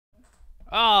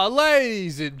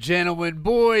Ladies and gentlemen,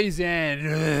 boys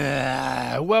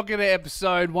and welcome to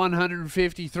episode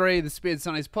 153 of the Spears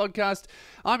Sundays podcast.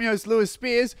 I'm your host, Lewis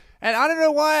Spears, and I don't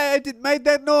know why I made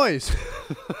that noise.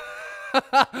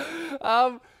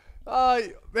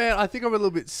 Man, I think I'm a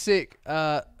little bit sick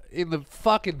in the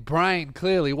fucking brain,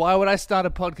 clearly. Why would I start a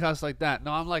podcast like that?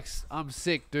 No, I'm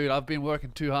sick, dude. I've been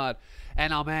working too hard,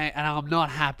 and I'm not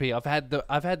happy. I've had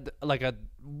I've had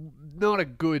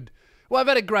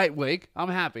a great week. I'm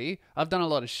happy. I've done a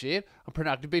lot of shit. I'm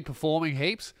productive. Been performing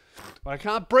heaps. But I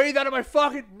can't breathe out of my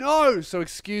fucking nose. So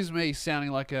excuse me sounding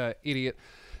like an idiot.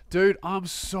 Dude, I'm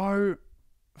so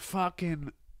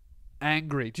fucking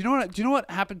angry. Do you know what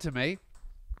happened to me?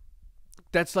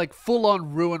 That's like full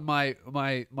on ruined my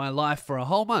life for a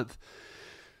whole month.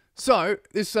 So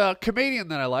this comedian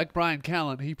that I like, Brian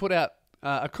Callen, he put out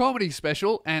a comedy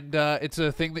special, and it's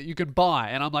a thing that you can buy.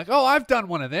 And I'm like, oh, I've done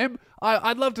one of them.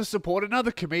 I'd love to support another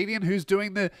comedian who's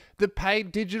doing the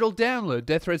paid digital download.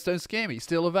 Death Threats Don't Scare Me.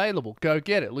 Still available. Go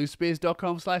get it.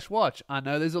 LouSpears.com/watch. I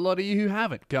know there's a lot of you who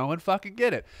haven't. Go and fucking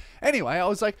get it. Anyway, I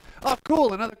was like, oh,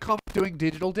 cool. Another comic doing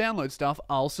digital download stuff.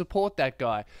 I'll support that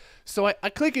guy. So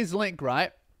I click his link,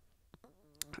 right?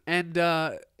 And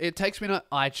it takes me to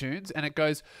iTunes, and it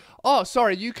goes, oh,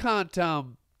 sorry, you can't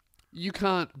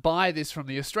buy this from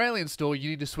the Australian store.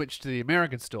 You need to switch to the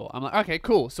American store. I'm like, okay,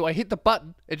 cool. So I hit the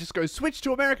button. It just goes, switch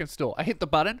to American store. I hit the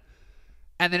button,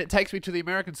 and then it takes me to the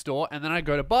American store, and then I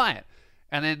go to buy it.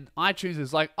 And then iTunes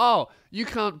is like, oh, you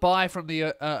can't buy from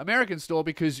the American store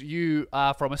because you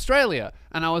are from Australia.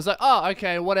 And I was like, oh,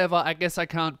 okay, whatever. I guess I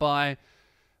can't buy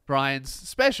Brian's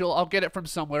special. I'll get it from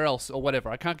somewhere else or whatever.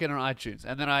 I can't get it on iTunes.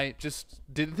 And then I just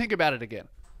didn't think about it again.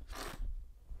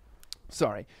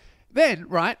 Sorry. Then,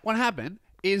 right, what happened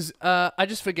is I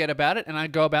just forget about it and I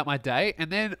go about my day,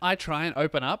 and then I try and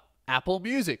open up Apple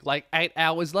Music like 8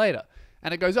 hours later.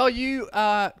 And it goes, oh, you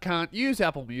can't use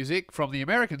Apple Music from the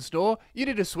American store. You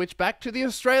need to switch back to the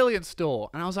Australian store.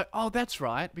 And I was like, oh, that's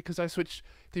right, because I switched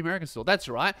to the American store. That's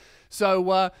right.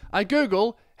 So I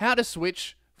Google how to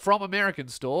switch from American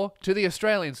store to the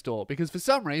Australian store, because for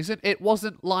some reason it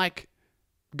wasn't like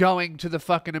going to the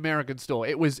fucking American store.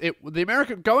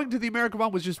 Going to the American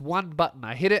one was just one button.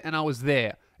 I hit it and I was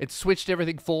there. It switched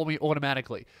everything for me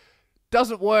automatically.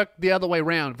 Doesn't work the other way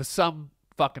around for some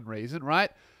fucking reason,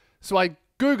 right? So I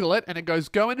Google it and it goes,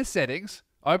 go into settings,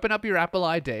 open up your Apple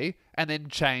ID, and then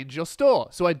change your store.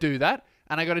 So I do that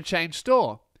and I go to change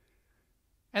store.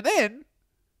 And then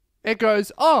it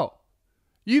goes, oh,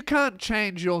 you can't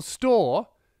change your store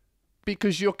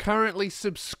because you're currently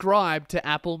subscribed to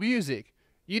Apple Music.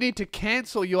 You need to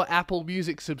cancel your Apple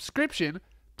Music subscription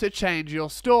to change your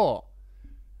store.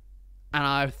 And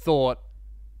I thought,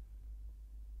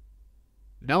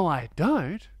 no, I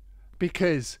don't,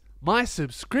 because my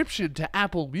subscription to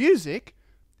Apple Music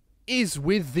is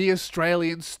with the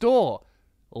Australian store.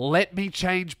 Let me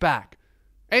change back.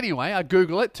 Anyway, I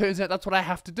Google it. Turns out that's what I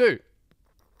have to do.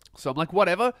 So I'm like,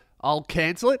 whatever, I'll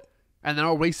cancel it, and then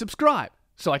I'll resubscribe.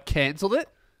 So I canceled it.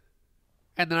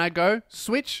 And then I go,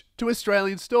 switch to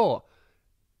Australian store.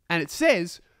 And it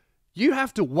says, you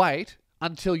have to wait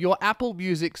until your Apple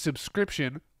Music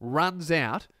subscription runs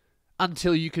out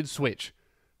until you can switch.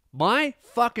 My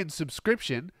fucking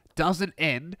subscription doesn't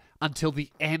end until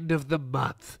the end of the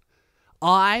month.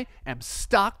 I am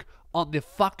stuck on the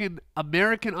fucking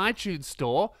American iTunes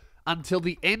store until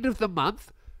the end of the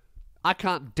month. I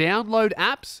can't download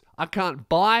apps. I can't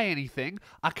buy anything.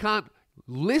 I can't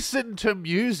listen to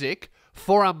music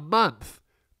for a month.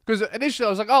 Because initially I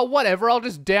was like, oh, whatever, I'll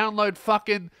just download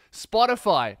fucking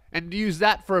Spotify and use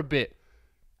that for a bit.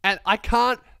 And I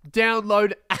can't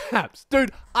download apps.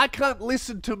 Dude, I can't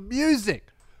listen to music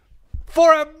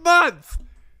for a month.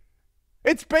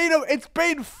 It's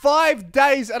been 5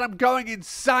 days and I'm going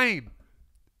insane.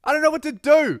 I don't know what to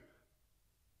do.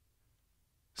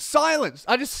 Silence.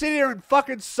 I just sit here in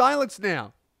fucking silence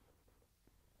now.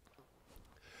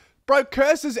 Bro,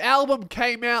 Curse's album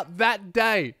came out that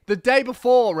day. The day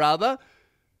before, rather.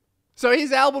 So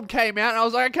his album came out, and I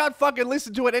was like, I can't fucking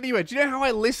listen to it anyway. Do you know how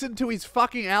I listened to his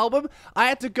fucking album? I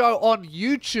had to go on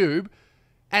YouTube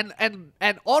and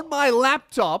on my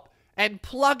laptop and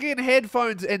plug in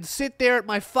headphones and sit there at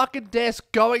my fucking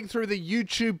desk going through the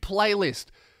YouTube playlist,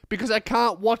 because I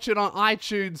can't watch it on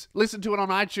iTunes, listen to it on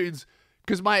iTunes,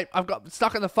 because I've got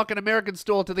stuck in the fucking American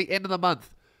store to the end of the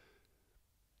month.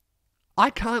 I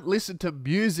can't listen to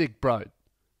music, bro.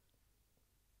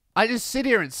 I just sit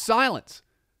here in silence.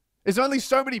 There's only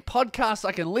so many podcasts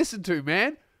I can listen to,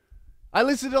 man. I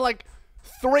listen to like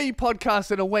 3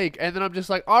 podcasts in a week, and then I'm just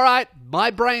like, all right,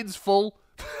 my brain's full.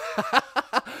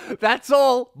 That's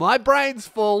all. My brain's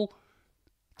full.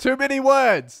 Too many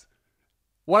words.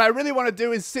 What I really want to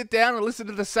do is sit down and listen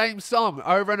to the same song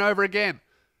over and over again.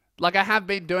 Like I have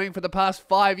been doing for the past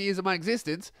 5 years of my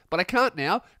existence, but I can't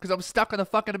now because I'm stuck in the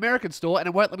fucking American store and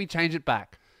it won't let me change it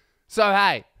back. So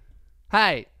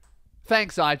hey,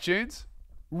 thanks iTunes.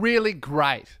 Really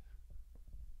great.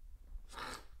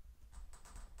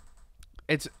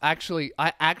 I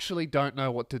actually don't know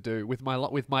what to do with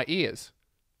my ears.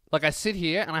 Like I sit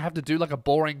here and I have to do like a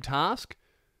boring task.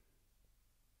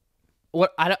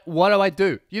 What do I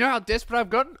do? You know how desperate I've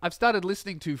gotten? I've started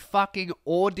listening to fucking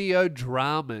audio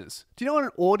dramas. Do you know what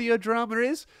an audio drama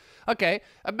is? Okay,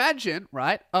 imagine,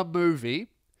 right, a movie.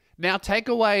 Now take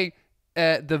away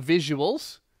the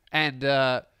visuals and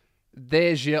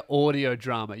there's your audio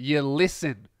drama. You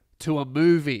listen to a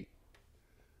movie.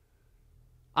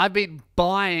 I've been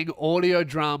buying audio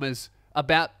dramas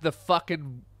about the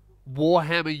fucking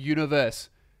Warhammer universe.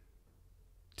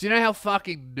 Do you know how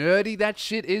fucking nerdy that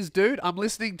shit is, dude? I'm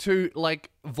listening to, like,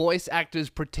 voice actors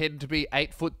pretend to be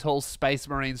 8-foot-tall space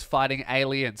marines fighting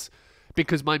aliens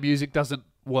because my music doesn't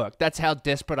work. That's how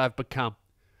desperate I've become.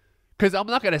 Because I'm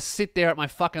not going to sit there at my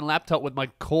fucking laptop with my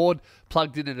cord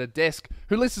plugged in at a desk.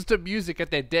 Who listens to music at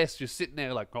their desk just sitting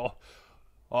there like, oh,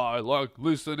 I like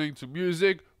listening to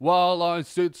music while I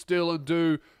sit still and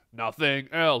do nothing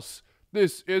else.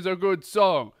 This is a good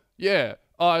song. Yeah.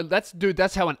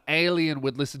 That's how an alien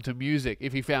would listen to music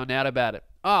if he found out about it.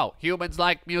 Oh, humans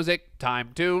like music.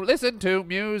 Time to listen to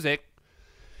music.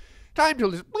 Time to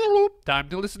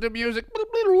listen to music.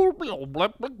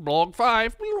 Blog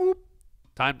 5.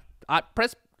 Time.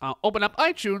 Open up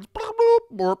iTunes.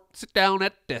 Sit down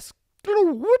at desk. I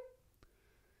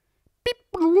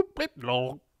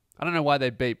don't know why they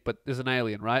beep, but there's an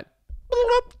alien, right?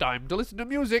 Time to listen to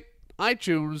music.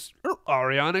 iTunes.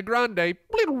 Ariana Grande.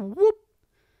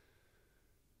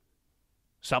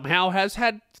 Somehow has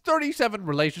had 37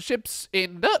 relationships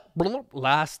in the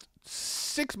last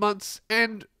 6 months,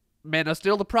 and men are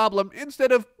still the problem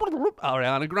instead of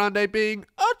Ariana Grande being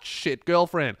a shit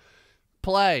girlfriend.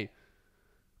 Play.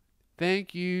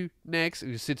 Thank you. Next.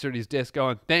 And he sits there at his desk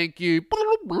going, thank you.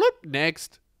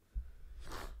 Next.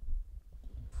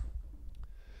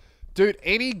 Dude,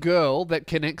 any girl that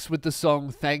connects with the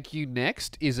song Thank You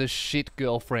Next is a shit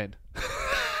girlfriend.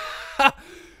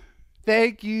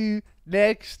 Thank you.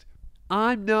 Next.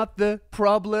 I'm not the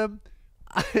problem.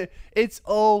 It's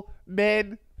all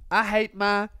men. I hate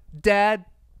my dad.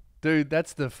 Dude,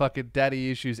 that's the fucking daddy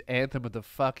issues anthem of the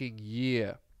fucking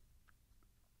year.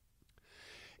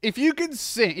 If you can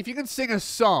sing a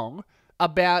song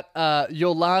about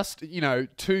your last,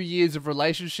 2 years of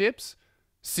relationships,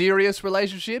 serious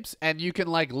relationships, and you can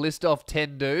like list off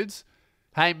 10 dudes,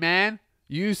 hey man,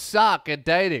 you suck at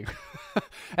dating.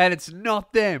 And it's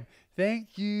not them.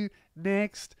 Thank you.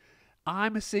 Next.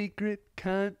 I'm a secret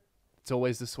cunt. It's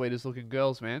always the sweetest looking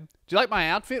girls, man. Do you like my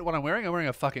outfit? What I'm wearing? I'm wearing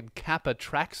a fucking Kappa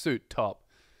tracksuit top.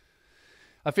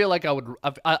 I feel like I would...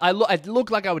 I look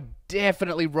like I would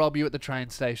definitely rob you at the train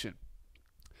station.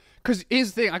 Because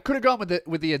here's the thing. I could have gone with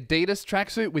the Adidas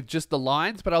tracksuit with just the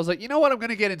lines, but I was like, you know what I'm going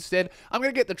to get instead? I'm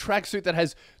going to get the tracksuit that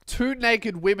has 2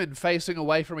 naked women facing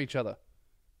away from each other.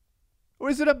 Or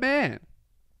is it a man?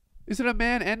 Is it a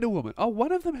man and a woman? Oh,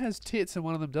 one of them has tits and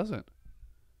one of them doesn't.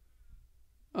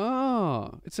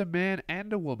 Oh, it's a man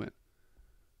and a woman.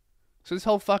 So this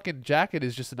whole fucking jacket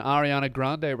is just an Ariana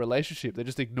Grande relationship. They're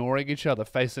just ignoring each other,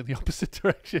 facing the opposite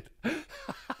direction.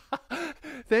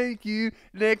 Thank you.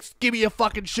 Next. Give me your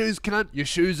fucking shoes, cunt. Your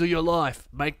shoes are your life.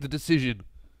 Make the decision.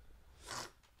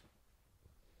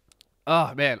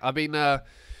 Oh, man.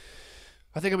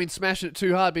 I think I've been smashing it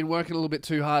too hard. Been working a little bit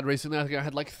too hard recently. I think I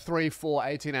had like 3, 4,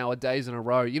 18-hour days in a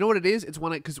row. You know what it is? It's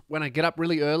because when I get up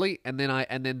really early and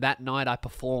then that night I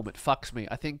perform, it fucks me.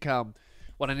 I think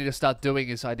what I need to start doing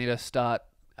is I need to start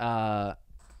now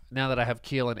that I have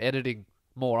Keelan editing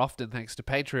more often thanks to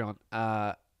Patreon.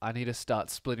 I need to start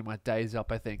splitting my days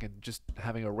up, I think, and just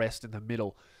having a rest in the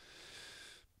middle.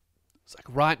 It's like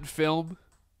write and film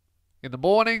in the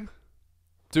morning,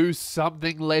 do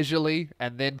something leisurely,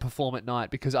 and then perform at night.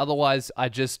 Because otherwise, I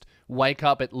just wake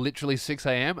up at literally 6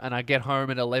 a.m. and I get home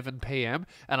at 11 p.m.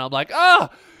 and I'm like, I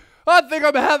think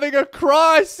I'm having a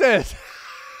crisis.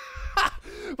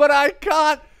 But I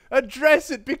can't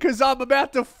address it because I'm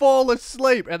about to fall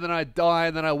asleep. And then I die,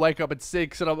 and then I wake up at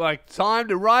 6, and I'm like, time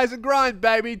to rise and grind,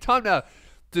 baby. Time to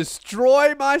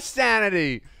destroy my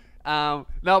sanity. No,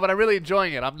 but I'm really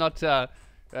enjoying it. I'm not...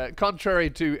 contrary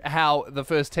to how the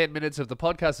first 10 minutes of the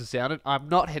podcast has sounded, I'm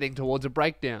not heading towards a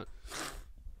breakdown.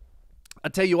 I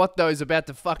tell you what, though, is about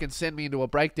to fucking send me into a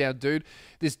breakdown, dude.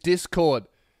 This Discord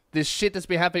this shit that's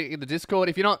been happening in the Discord.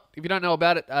 If you don't know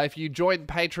about it, if you join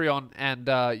Patreon and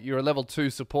you're a level 2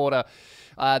 supporter,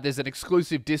 there's an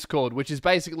exclusive Discord, which is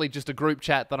basically just a group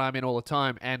chat that I'm in all the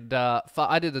time. And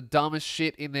I did the dumbest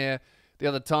shit in there the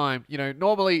other time. You know,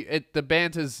 normally the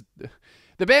banter's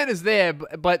there,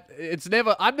 but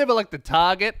I'm never like the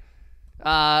target.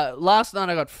 Last night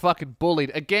I got fucking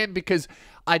bullied again because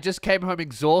I just came home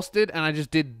exhausted and I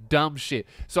just did dumb shit.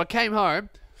 So I came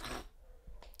home,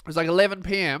 it was like 11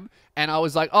 p.m. and I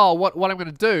was like, oh, what I'm going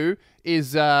to do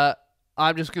is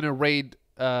I'm just going to read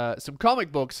some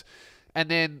comic books. And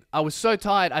then I was so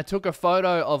tired, I took a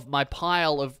photo of my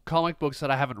pile of comic books that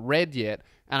I haven't read yet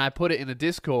and I put it in the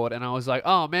Discord and I was like,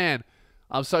 oh man,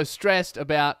 I'm so stressed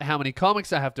about how many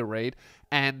comics I have to read.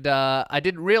 And I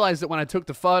didn't realize that when I took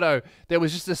the photo, there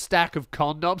was just a stack of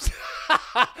condoms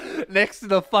next to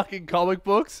the fucking comic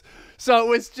books. So it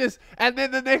was just... And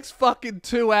then the next fucking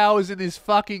 2 hours in this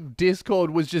fucking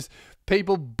Discord was just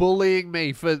people bullying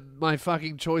me for my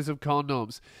fucking choice of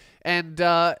condoms. And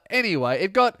anyway,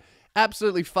 it got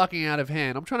absolutely fucking out of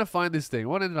hand. I'm trying to find this thing.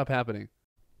 What ended up happening?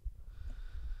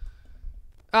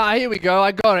 Ah, here we go.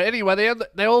 I got it. Anyway,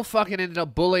 they all fucking ended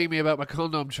up bullying me about my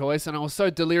condom choice, and I was so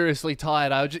deliriously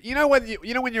tired. I was just, you know when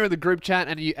you're in the group chat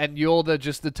and you're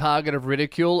just the target of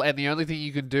ridicule, and the only thing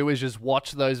you can do is just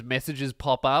watch those messages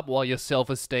pop up while your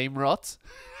self-esteem rots.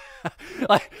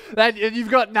 Like that, and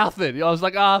you've got nothing. I was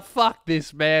like, fuck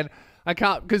this, man. I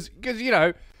can't because you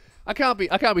know I can't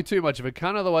be too much of a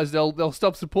cunt, otherwise they'll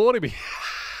stop supporting me.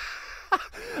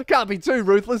 I can't be too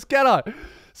ruthless, can I?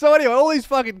 So anyway, all these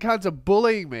fucking cunts are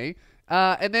bullying me,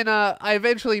 and then I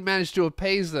eventually managed to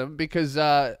appease them because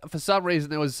for some reason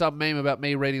there was some meme about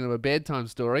me reading them a bedtime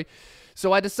story.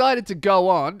 So I decided to go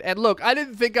on, and look, I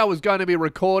didn't think I was going to be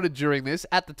recorded during this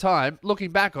at the time.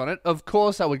 Looking back on it, of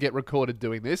course I would get recorded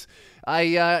doing this.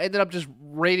 I ended up just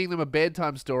reading them a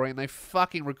bedtime story, and they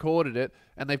fucking recorded it,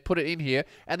 and they put it in here,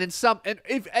 and then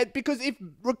because if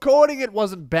recording it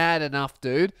wasn't bad enough,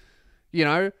 dude, you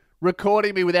know,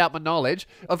 recording me without my knowledge,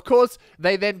 of course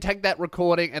they then take that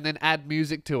recording and then add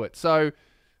music to it. So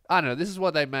I don't know, this is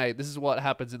what they made. This is what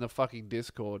happens in the fucking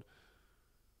Discord.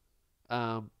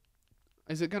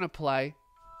 Is it gonna play?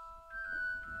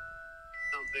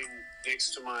 Something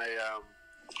next to my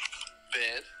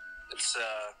bed.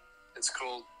 It's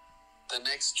called The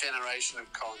Next Generation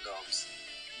of Condoms.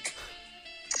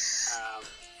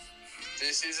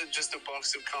 This isn't just a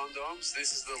box of condoms.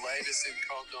 This is the latest in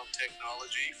condom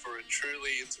technology for a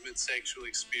truly intimate sexual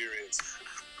experience.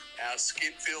 Our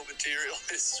skin feel material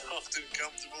is soft and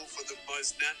comfortable for the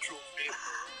most natural fit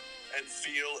and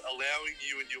feel, allowing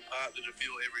you and your partner to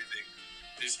feel everything.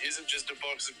 This isn't just a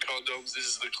box of condoms. This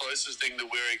is the closest thing to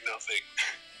wearing nothing.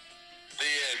 The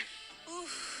end.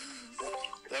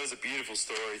 That was a beautiful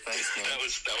story. Thanks, man. That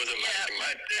was amazing,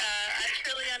 mate. I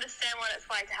truly understand what it's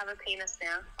like to have a penis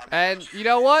now. And you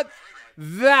know what?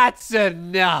 That's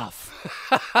enough.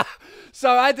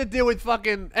 So I had to deal with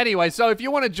fucking... Anyway, so if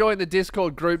you want to join the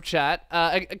Discord group chat,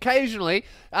 occasionally,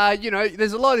 you know,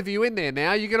 there's a lot of you in there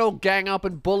now. You can all gang up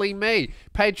and bully me.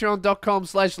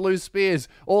 Patreon.com/LouSpears.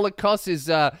 All it costs is,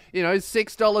 you know,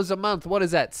 $6 a month. What is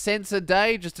that? Cents a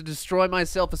day just to destroy my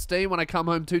self-esteem when I come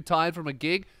home too tired from a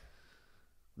gig?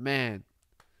 Man.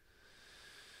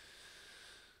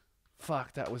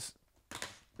 Fuck, that was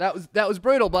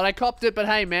brutal, but I copped it. But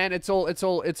hey, man, it's all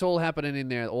happening in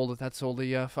there. That's all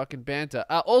the fucking banter.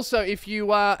 Also, if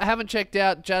you haven't checked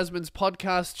out Jasmine's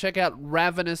podcast, check out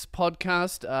Ravenous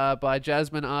Podcast by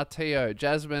Jasmine Artio.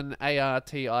 Jasmine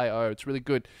Artio. It's really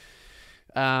good.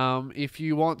 If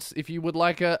you would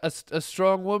like a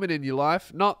strong woman in your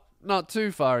life, not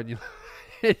too far in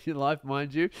your life,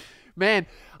 mind you, man.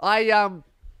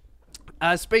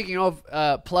 Speaking of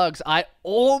plugs, I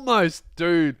almost,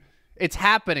 dude. It's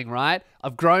happening, right?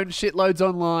 I've grown shitloads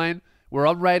online. We're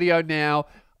on radio now.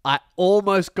 I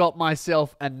almost got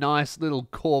myself a nice little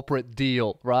corporate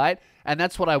deal, right? And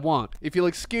that's what I want. If you'll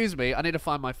excuse me, I need to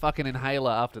find my fucking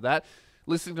inhaler after that.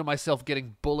 Listening to myself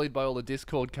getting bullied by all the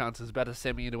Discord cunts is about to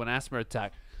send me into an asthma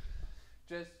attack.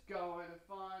 Just going to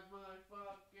find my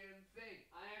fucking thing.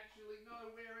 I actually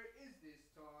know where it is this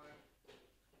time.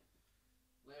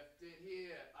 Left it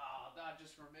here. Oh, I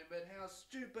just remembered how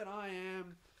stupid I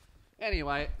am.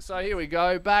 Anyway, so here we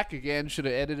go. Back again. Should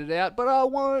have edited it out, but I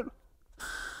won't.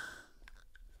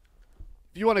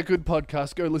 If you want a good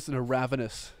podcast, go listen to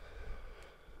Ravenous.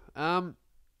 Yeah,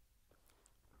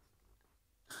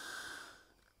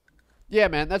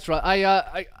 man, that's right.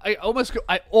 I almost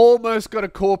got a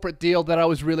corporate deal that I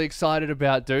was really excited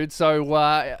about, dude. So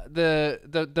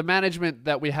the management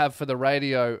that we have for the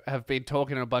radio have been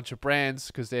talking to a bunch of brands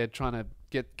because they're trying to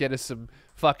get us some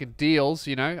fucking deals,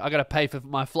 you know. I got to pay for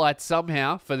my flight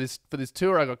somehow for this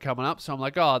tour I got coming up. So I'm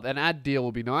like, oh, an ad deal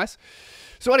will be nice.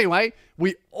 So anyway,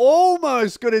 we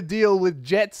almost got a deal with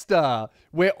Jetstar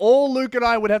where all Luke and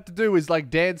I would have to do is like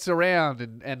dance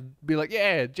around and be like,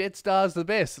 yeah, Jetstar's the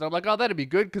best. And I'm like, oh, that'd be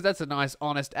good because that's a nice,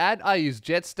 honest ad. I use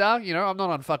Jetstar. You know, I'm not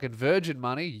on fucking Virgin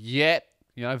money yet.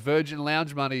 You know, Virgin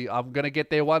Lounge money. I'm going to get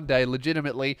there one day,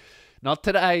 legitimately. Not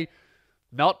today.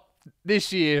 Not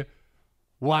this year.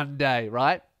 One day,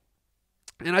 right?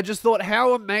 And I just thought,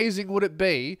 how amazing would it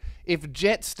be if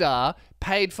Jetstar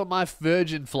paid for my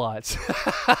Virgin flights?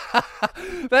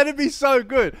 That'd be so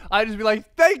good. I'd just be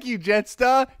like, thank you,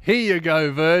 Jetstar. Here you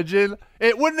go, Virgin.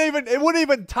 It wouldn't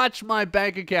even touch my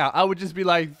bank account. I would just be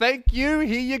like, thank you,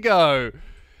 here you go.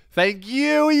 Thank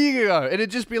you, here you go. And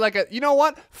it'd just be like, you know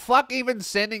what? Fuck even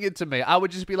sending it to me. I would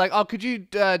just be like, oh, could you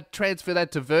transfer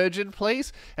that to Virgin,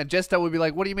 please? And Jetstar would be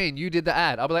like, what do you mean? You did the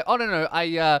ad. I'd be like, oh, no,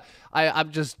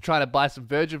 I'm just trying to buy some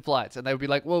Virgin flights. And they would be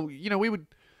like, well, you know,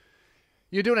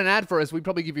 you're doing an ad for us. We'd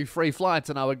probably give you free flights.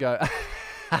 And I would go,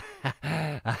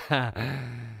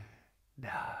 no.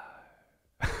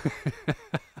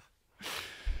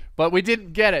 But we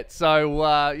didn't get it.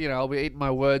 So, you know, I'll be eating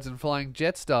my words and flying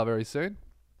Jetstar very soon.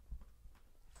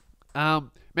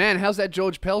 Man, how's that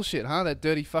George Pell shit, huh? That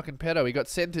dirty fucking pedo. He got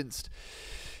sentenced.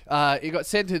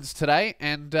 Today,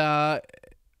 and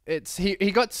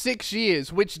he got 6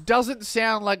 years, which doesn't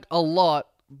sound like a lot,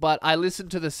 but I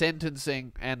listened to the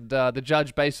sentencing, and the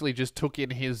judge basically just took in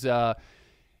his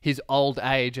old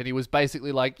age, and he was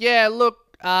basically like, yeah,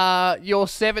 look, you're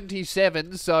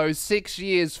 77, so 6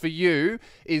 years for you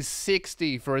is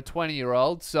 60 for a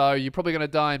 20-year-old, so you're probably going to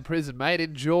die in prison, mate.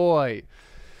 Enjoy.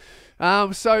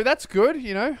 So that's good,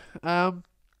 you know.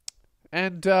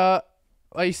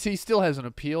 He still has an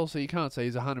appeal, so you can't say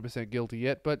he's 100% guilty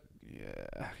yet, but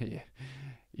yeah,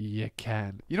 you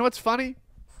can. You know what's funny?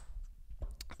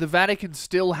 The Vatican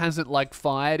still hasn't, like,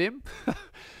 fired him.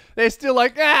 They're still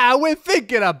like, we're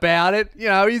thinking about it. You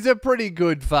know, he's a pretty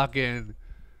good fucking...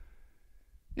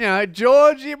 You know,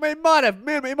 George, he might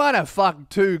have fucked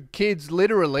 2 kids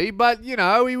literally, but, you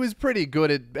know, he was pretty good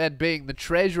at being the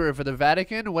treasurer for the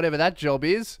Vatican, or whatever that job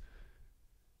is.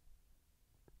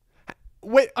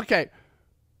 Wait, okay.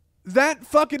 That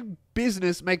fucking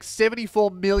business makes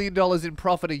 $74 million in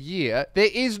profit a year. There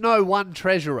is no one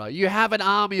treasurer. You have an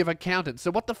army of accountants.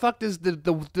 So what the fuck does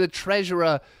the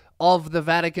treasurer of the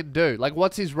Vatican do? Like,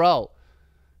 what's his role?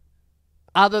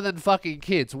 Other than fucking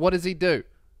kids, what does he do?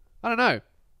 I don't know.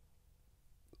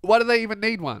 Why do they even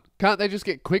need one? Can't they just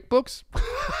get QuickBooks?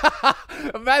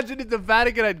 Imagine if the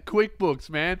Vatican had QuickBooks,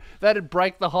 man. That'd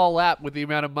break the whole app with the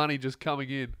amount of money just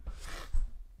coming in.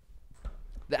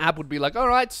 The app would be like, all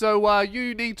right, so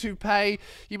you need to pay,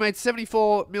 you made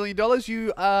 $74 million.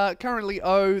 You currently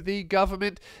owe the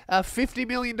government $50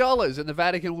 million. And the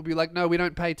Vatican will be like, no, we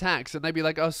don't pay tax. And they'd be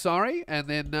like, oh, sorry. And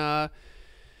then, I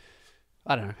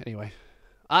don't know. Anyway.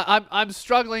 I'm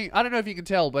struggling. I don't know if you can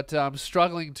tell, but I'm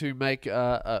struggling to make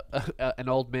an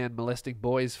old man molesting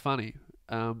boys funny.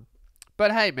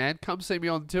 But hey, man, come see me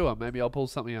on tour. Maybe I'll pull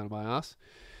something out of my ass,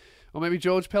 or maybe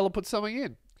George Pell will put something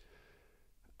in.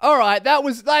 All right,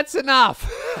 that's enough.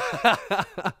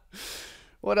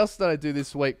 What else did I do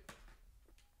this week?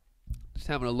 Just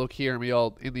having a look here in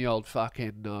the old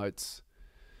fucking notes.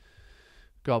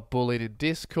 Got bullied in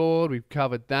Discord. We've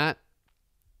covered that.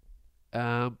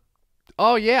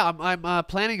 Oh yeah, I'm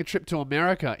planning a trip to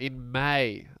America in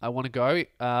May. I want to go.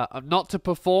 Not to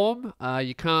perform.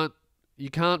 You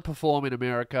can't perform in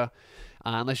America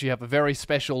unless you have a very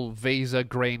special visa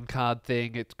green card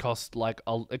thing. It costs like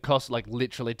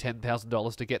literally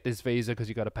 $10,000 to get this visa because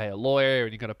you got to pay a lawyer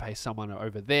and you got to pay someone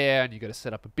over there and you got to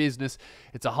set up a business.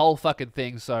 It's a whole fucking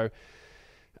thing. So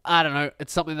I don't know.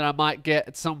 It's something that I might get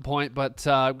at some point, but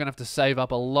I'm going to have to save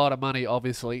up a lot of money,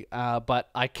 obviously. But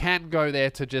I can go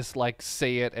there to just, like,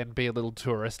 see it and be a little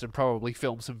tourist and probably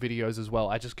film some videos as well.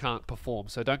 I just can't perform.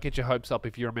 So don't get your hopes up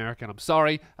if you're American. I'm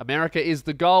sorry. America is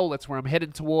the goal. That's where I'm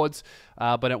headed towards,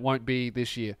 but it won't be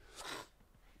this year.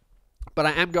 But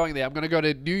I am going there. I'm going to go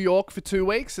to New York for 2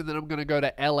 weeks, and then I'm going to go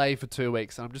to LA for 2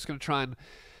 weeks. And I'm just going to try and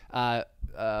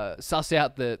suss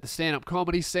out the stand-up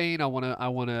comedy scene. I want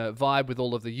to vibe with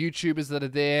all of the YouTubers that are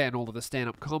there and all of the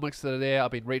stand-up comics that are there.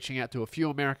 I've been reaching out to a few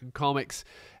American comics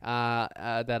that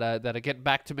are getting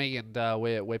back to me, and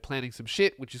we're planning some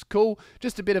shit, which is cool.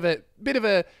 Just a bit of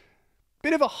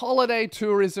a holiday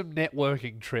tourism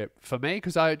networking trip for me,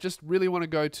 because I just really want to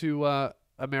go to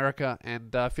America,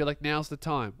 and I feel like now's the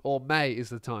time, or May is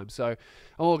the time. So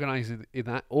I'm organizing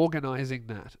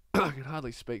that. I can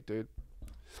hardly speak, dude.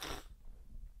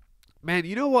 Man,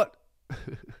 you know what?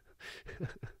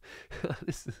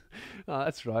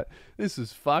 That's right. This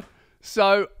is fucked.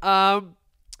 So,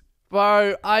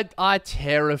 bro, I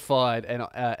terrified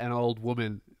an old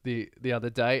woman the other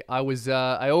day. I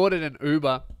ordered an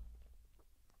Uber,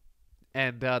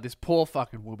 and this poor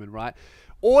fucking woman, right?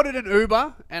 Ordered an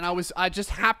Uber, and I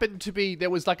just happened to be, there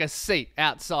was like a seat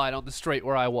outside on the street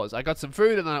where I was. I got some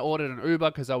food, and then I ordered an Uber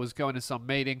because I was going to some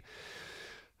meeting.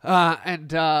 So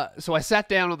I sat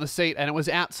down on the seat, and it was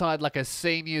outside like a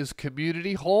seniors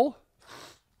community hall,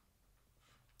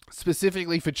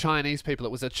 specifically for Chinese people.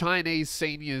 It was a Chinese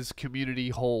seniors community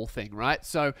hall thing, right?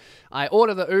 So I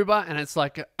order the Uber, and it's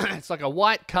like a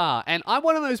white car, and I'm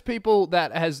one of those people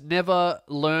that has never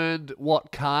learned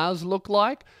what cars look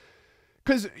like.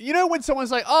 Because, you know, when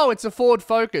someone's like, oh, it's a Ford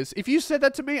Focus. If you said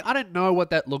that to me, I don't know what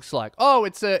that looks like. Oh,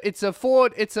 it's a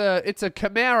Ford, it's a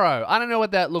Camaro. I don't know what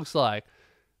that looks like.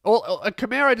 Or a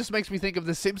Camaro just makes me think of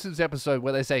the Simpsons episode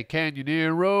where they say,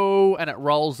 Canyonero, and it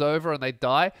rolls over and they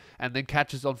die and then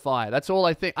catches on fire. That's all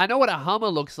I think. I know what a Hummer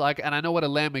looks like, and I know what a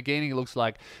Lamborghini looks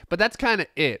like, but that's kind of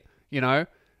it, you know?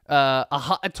 A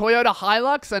Toyota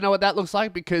Hilux, I know what that looks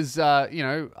like because,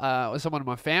 someone in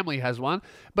my family has one,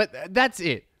 but that's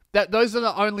it. Those are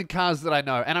the only cars that I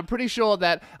know. And I'm pretty sure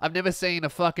that I've never seen a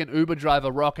fucking Uber driver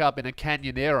rock up in a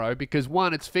Canyonero because,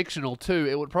 one, it's fictional. Two,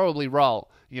 it would probably roll,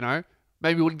 you know?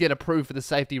 Maybe it wouldn't get approved for the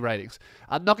safety ratings.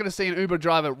 I'm not going to see an Uber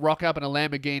driver rock up in a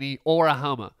Lamborghini or a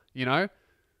Hummer, you know?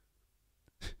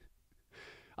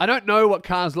 I don't know what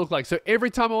cars look like. So every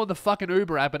time I'm on the fucking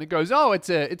Uber app and it goes, oh, it's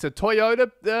a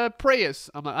Toyota Prius.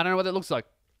 I'm like, I don't know what that looks like.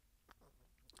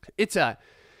 It's a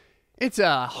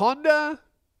Honda.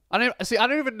 I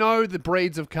don't even know the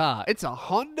breeds of car. It's a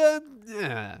Honda,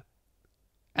 yeah.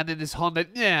 And then this Honda,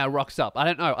 yeah, rocks up. I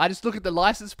don't know. I just look at the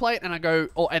license plate and I go,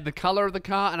 and the color of the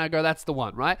car, and I go, that's the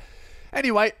one, right?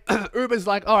 Anyway, Uber's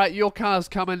like, all right, your car's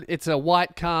coming. It's a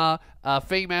white car,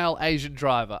 female Asian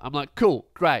driver. I'm like, cool,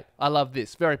 great. I love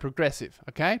this. Very progressive,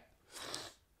 okay?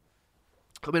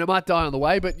 I mean, I might die on the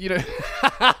way, but, you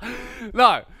know,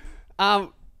 no.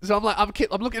 So I'm like,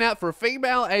 I'm looking out for a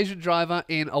female Asian driver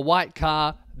in a white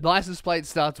car. License plate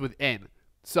starts with N.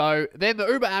 So then the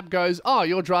Uber app goes, oh,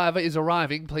 your driver is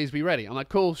arriving. Please be ready. I'm like,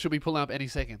 cool. Should be pulling up any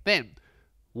second. Then,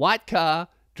 white car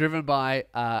driven by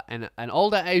an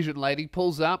older Asian lady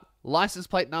pulls up. License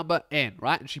plate number N,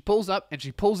 right? And she pulls up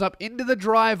into the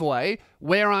driveway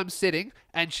where I'm sitting,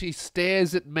 and she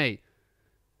stares at me.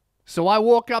 So I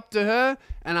walk up to her,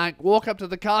 and I walk up to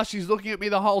the car. She's looking at me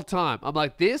the whole time. I'm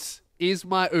like, this is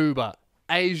my Uber.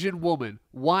 Asian woman,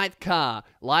 white car,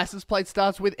 license plate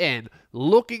starts with N,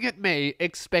 looking at me,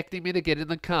 expecting me to get in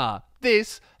the car.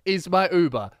 This is my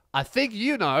Uber. I think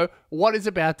you know what is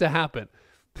about to happen.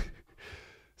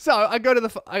 So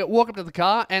I walk up to the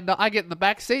car and I get in the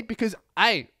back seat because,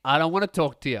 hey, I don't want to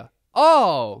talk to you.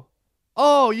 Oh,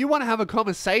 you want to have a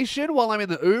conversation while I'm in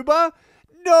the Uber?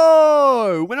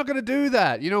 No, we're not going to do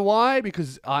that. You know why?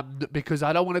 Because I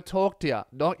don't want to talk to you.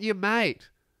 Not your mate.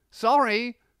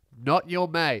 Sorry. Not your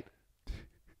mate.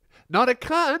 Not a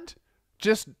cunt,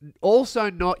 just also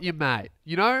not your mate.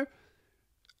 You know?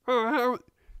 Oh,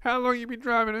 how long you been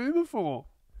driving Uber for?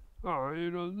 Oh, you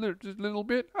know, just a little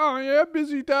bit. Oh, yeah,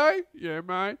 busy day? Yeah,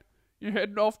 mate. You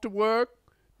heading off to work?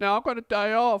 No, I've got a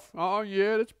day off. Oh,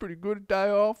 yeah, that's pretty good, a day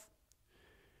off.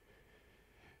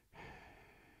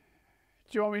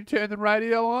 Do you want me to turn the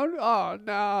radio on? Oh,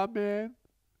 nah, man.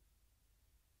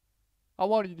 I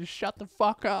want you to shut the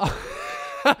fuck up.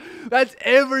 That's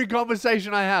every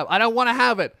conversation I have. I don't want to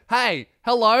have it. Hey,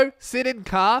 hello, sit in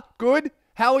car. Good.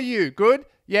 How are you? Good?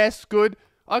 Yes, good.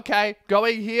 Okay,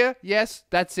 going here. Yes,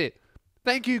 that's it.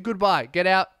 Thank you. Goodbye. Get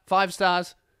out. 5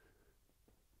 stars.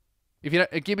 If you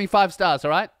don't, give me 5 stars,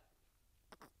 all right?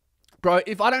 Bro,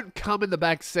 if I don't come in the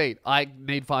back seat, I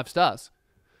need 5 stars.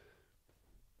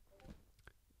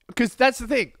 Because that's the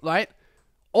thing, right?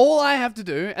 All I have to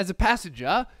do as a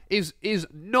passenger is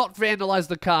not vandalize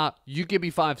the car. You give me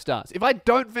 5 stars. If I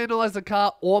don't vandalize the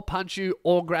car or punch you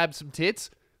or grab some tits,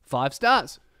 5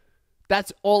 stars.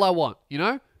 That's all I want, you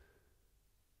know?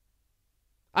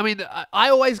 I mean, I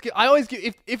always give,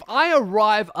 if I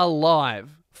arrive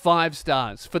alive, 5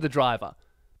 stars for the driver.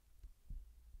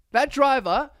 That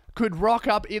driver could rock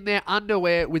up in their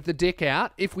underwear with the dick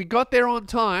out. If we got there on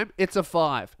time, it's a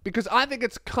 5. Because I think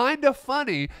it's kind of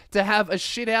funny to have a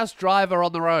shithouse driver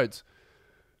on the roads.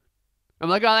 I'm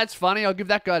like, oh, that's funny. I'll give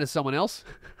that guy to someone else.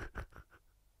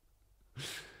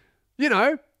 You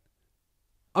know,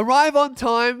 arrive on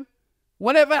time.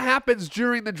 Whatever happens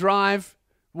during the drive,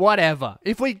 whatever.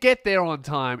 If we get there on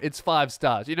time, it's 5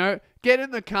 stars. You know, get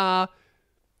in the car.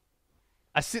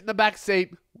 I sit in the back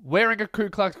seat wearing a Ku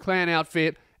Klux Klan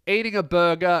outfit. eating a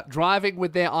burger, driving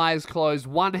with their eyes closed,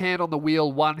 one hand on the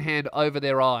wheel, one hand over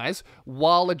their eyes,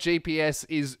 while the GPS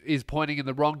is pointing in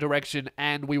the wrong direction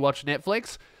and we watch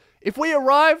Netflix. If we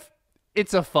arrive,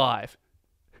 it's a 5.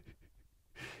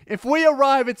 If we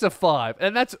arrive, it's a 5.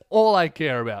 And that's all I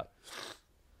care about.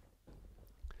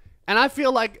 And I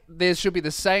feel like there should be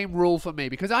the same rule for me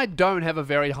because I don't have a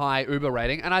very high Uber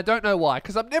rating and I don't know why.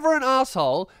 Because I'm never an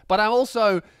asshole, but I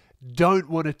also don't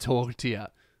want to talk to you.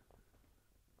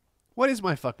 What is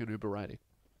my fucking Uber rating?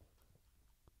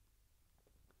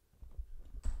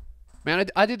 Man,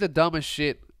 I did the dumbest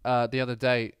shit the other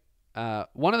day.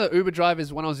 One of the Uber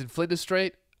drivers, when I was in Flinders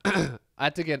Street, I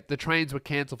had to get, the trains were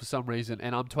cancelled for some reason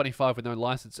and I'm 25 with no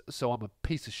license, so I'm a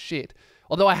piece of shit.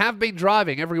 Although I have been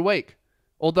driving every week.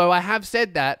 Although I have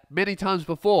said that many times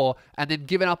before and then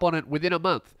given up on it within a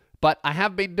month. But I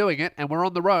have been doing it and we're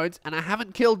on the roads and I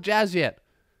haven't killed Jazz yet.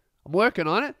 I'm working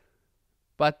on it,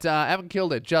 but I haven't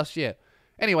killed it just yet.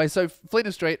 Anyway, so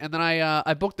Flinders Street, and then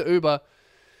I booked the Uber,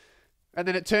 and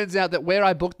then it turns out that where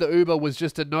I booked the Uber was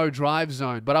just a no-drive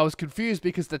zone. But I was confused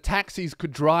because the taxis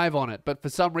could drive on it, but for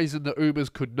some reason the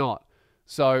Ubers could not.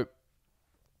 So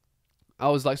I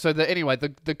was like, anyway, the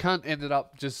cunt ended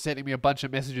up just sending me a bunch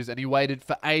of messages and he waited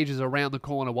for ages around the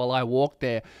corner while I walked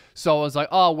there. So I was like,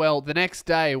 oh, well, the next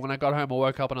day when I got home, I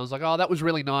woke up and I was like, oh, that was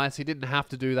really nice. He didn't have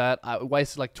to do that. I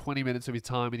wasted like 20 minutes of his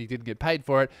time and he didn't get paid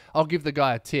for it. I'll give the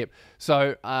guy a tip.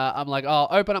 So I'm like, oh,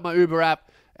 open up my Uber app.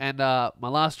 And my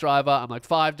last driver, I'm like,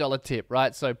 $5 tip,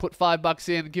 right? So put $5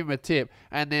 in, give him a tip.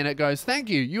 And then it goes, thank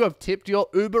you. You have tipped your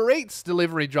Uber Eats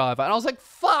delivery driver. And I was like,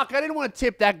 fuck, I didn't want to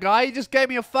tip that guy. He just gave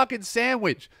me a fucking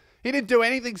sandwich. He didn't do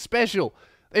anything special.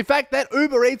 In fact, that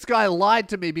Uber Eats guy lied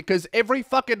to me because every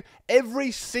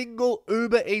single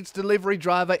Uber Eats delivery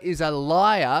driver is a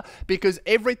liar because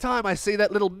every time I see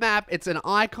that little map, it's an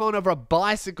icon of a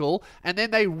bicycle and then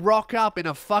they rock up in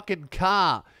a fucking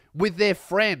car with their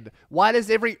friend. Why does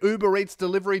every Uber Eats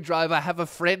delivery driver have a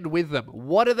friend with them?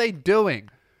 What are they doing?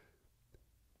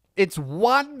 It's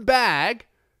one bag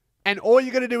and all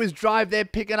you're going to do is drive there,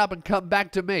 pick it up and come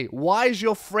back to me. Why is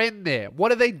your friend there?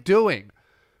 What are they doing?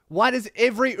 Why does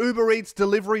every Uber Eats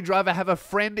delivery driver have a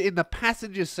friend in the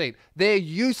passenger seat? They're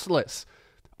useless.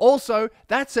 Also,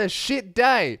 that's a shit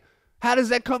day. How does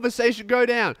that conversation go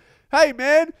down? Hey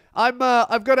man, I've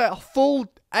got a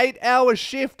full 8-hour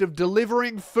shift of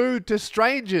delivering food to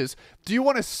strangers. Do you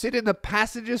want to sit in the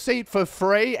passenger seat for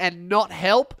free and not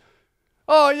help?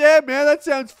 Oh yeah, man, that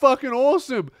sounds fucking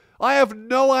awesome. I have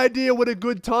no idea what a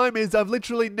good time is. I've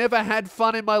literally never had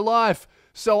fun in my life.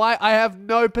 So I have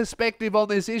no perspective on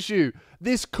this issue.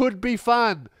 This could be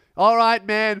fun. All right,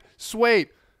 man, sweet.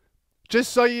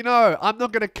 Just so you know, I'm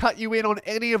not going to cut you in on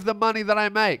any of the money that I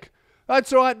make.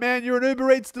 That's all right, man. You're an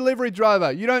Uber Eats delivery driver.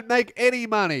 You don't make any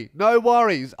money. No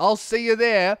worries. I'll see you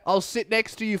there. I'll sit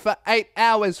next to you for 8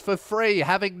 hours for free,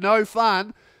 having no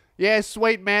fun. Yeah,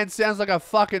 sweet, man. Sounds like a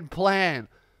fucking plan.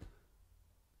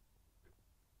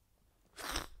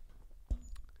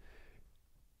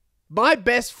 My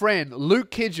best friend,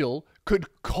 Luke Kidgel, could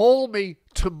call me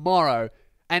tomorrow,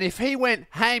 and if he went,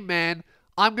 hey, man,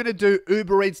 I'm going to do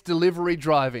Uber Eats delivery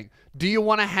driving. Do you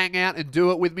want to hang out and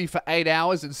do it with me for 8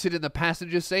 hours and sit in the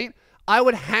passenger seat? I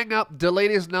would hang up,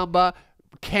 delete his number,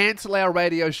 cancel our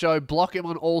radio show, block him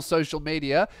on all social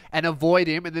media, and avoid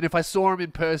him. And then if I saw him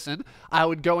in person, I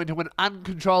would go into an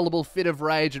uncontrollable fit of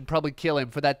rage and probably kill him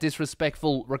for that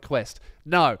disrespectful request.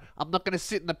 No, I'm not going to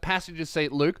sit in the passenger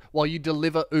seat, Luke, while you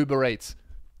deliver Uber Eats.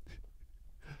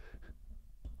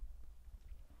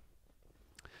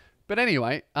 But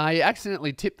anyway, I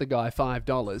accidentally tipped the guy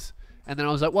 $5. And then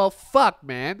I was like, well, fuck,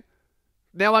 man.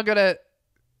 Now what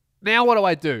do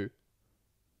I do?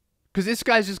 Because this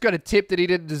guy's just got a tip that he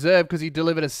didn't deserve because he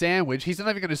delivered a sandwich. He's not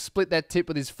even going to split that tip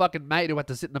with his fucking mate who had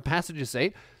to sit in the passenger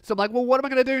seat. So I'm like, well, what am I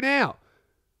going to do now?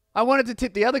 I wanted to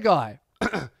tip the other guy.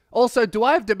 Also, do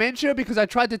I have dementia? Because I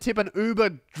tried to tip an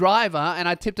Uber driver and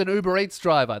I tipped an Uber Eats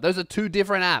driver. Those are two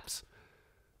different apps.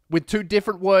 With two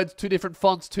different words, two different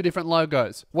fonts, two different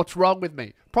logos. What's wrong with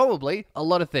me? Probably a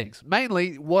lot of things.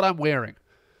 Mainly what I'm wearing.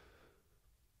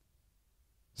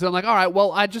 So I'm like, all right,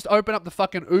 well, I just opened up the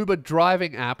fucking Uber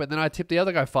driving app and then I tipped the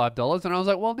other guy $5. And I was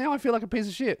like, well, now I feel like a piece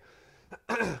of shit.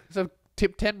 So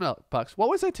tipped $10.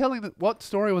 What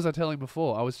story was I telling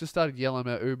before? I was just started yelling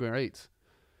about Uber Eats.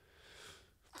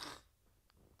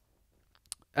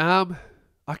 I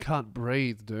can't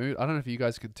breathe, dude. I don't know if you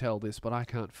guys can tell this, but I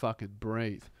can't fucking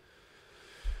breathe.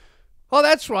 Oh,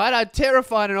 that's right. I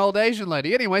terrified an old Asian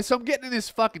lady. Anyway, so I'm getting in this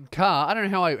fucking car. I don't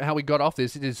know how we got off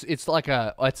this. It's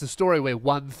a story where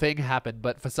one thing happened,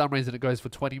 but for some reason it goes for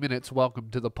 20 minutes. Welcome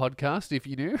to the podcast, if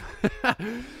you knew. I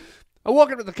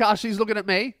walk into the car. She's looking at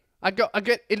me. I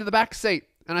get into the back seat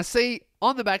and I see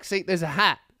on the back seat there's a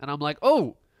hat, and I'm like,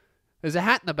 oh, there's a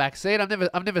hat in the back seat.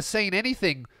 I've never seen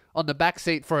anything on the back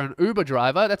seat for an Uber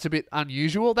driver. That's a bit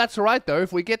unusual. That's all right though.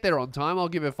 If we get there on time, I'll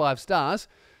give her 5 stars.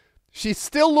 She's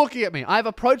still looking at me. I've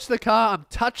approached the car. I'm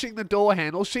touching the door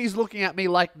handle. She's looking at me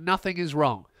like nothing is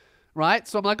wrong, right?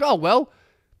 So I'm like, oh well,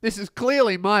 this is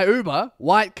clearly my Uber.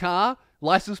 White car,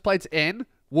 license plates N.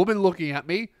 Woman looking at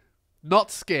me,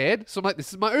 not scared. So I'm like,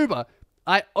 this is my Uber.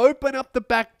 I open up the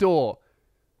back door.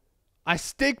 I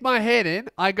stick my head in.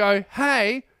 I go,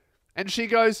 hey. And she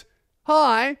goes,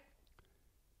 hi.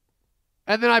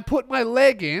 And then I put my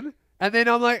leg in. And then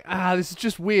I'm like, this is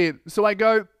just weird. So I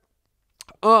go,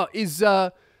 oh, is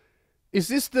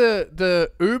this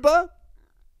the Uber?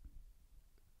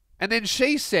 And then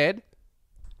she said,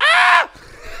 ah!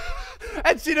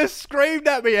 And she just screamed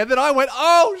at me. And then I went,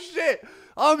 oh, shit.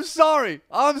 I'm sorry.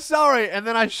 And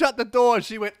then I shut the door and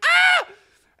she went, ah!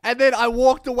 And then I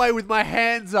walked away with my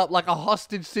hands up like a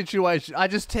hostage situation. I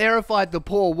just terrified the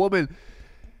poor woman.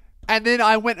 And then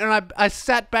I went and I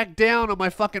sat back down on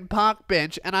my fucking park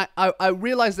bench, and I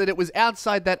realized that it was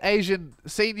outside that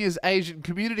seniors Asian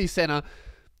community center.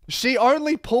 She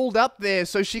only pulled up there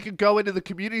so she could go into the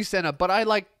community center, but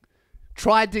I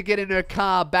tried to get in her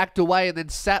car, backed away, and then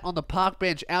sat on the park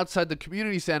bench outside the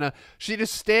community center. She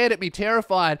just stared at me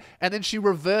terrified, and then she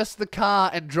reversed the car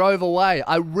and drove away.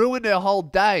 I ruined her whole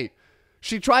day.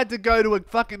 She tried to go to a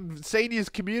fucking seniors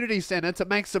community center to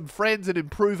make some friends and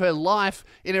improve her life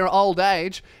in her old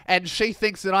age, and she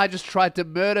thinks that I just tried to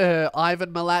murder her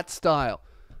Ivan Milat style.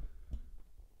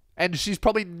 And she's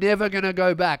probably never going to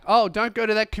go back. Oh, don't go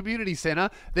to that community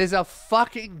center. There's a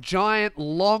fucking giant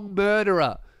long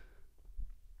murderer.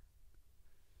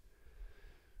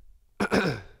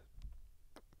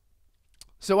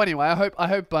 So anyway, I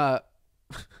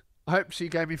hope she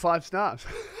gave me 5 stars.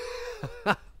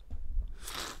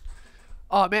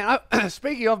 Oh man,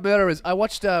 speaking of murderers, I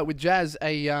watched with Jazz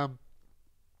a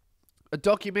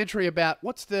documentary about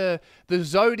what's the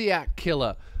Zodiac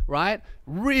killer, right?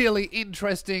 Really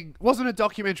interesting. Wasn't a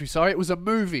documentary, sorry, it was a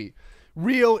movie.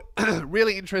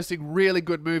 Really interesting, really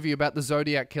good movie about the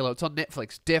Zodiac killer. It's on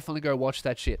Netflix. Definitely go watch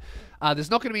that shit. There's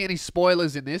not going to be any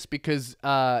spoilers in this because,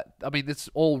 I mean, it's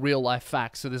all real life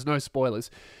facts, so there's no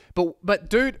spoilers. But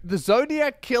dude, the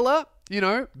Zodiac killer, you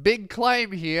know, big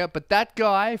claim here, but that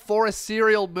guy, for a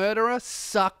serial murderer,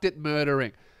 sucked at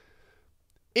murdering.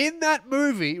 In that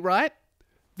movie, right,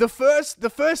 the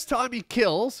first time he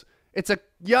kills, it's a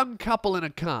young couple in a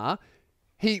car.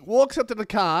 He walks up to the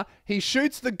car, he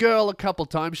shoots the girl a couple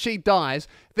times, she dies,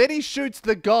 then he shoots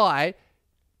the guy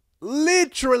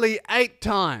literally 8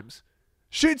 times.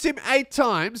 Shoots him 8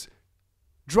 times,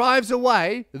 drives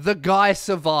away, the guy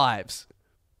survives.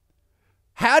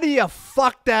 How do you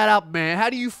fuck that up, man? How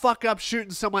do you fuck up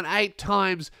shooting someone 8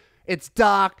 times? It's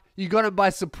dark, you got him by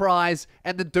surprise,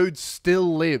 and the dude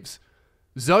still lives.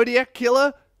 Zodiac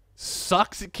killer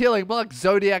sucks at killing, more like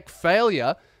Zodiac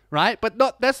failure. Right? But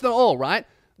that's not all, right?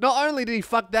 Not only did he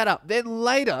fuck that up, then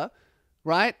later,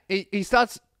 right, he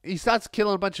starts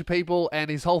killing a bunch of people,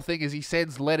 and his whole thing is he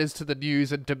sends letters to the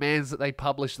news and demands that they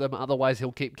publish them, otherwise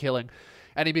he'll keep killing.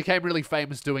 And he became really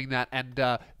famous doing that, and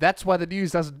that's why the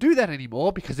news doesn't do that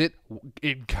anymore, because it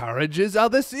encourages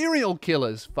other serial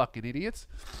killers. Fucking idiots.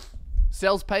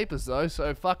 Sells papers, though,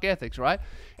 so fuck ethics, right?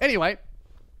 Anyway...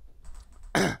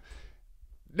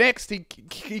 Next, he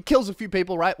kills a few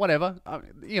people, right? Whatever.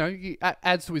 You know, he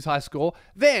adds to his high score.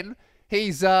 Then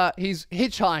he's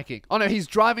hitchhiking. Oh no, he's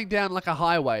driving down like a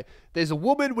highway. There's a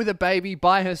woman with a baby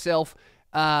by herself.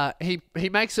 He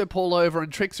makes her pull over and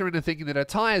tricks her into thinking that her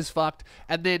tire's fucked.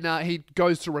 And then he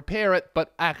goes to repair it,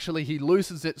 but actually he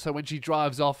loosens it. So when she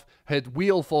drives off, her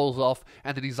wheel falls off.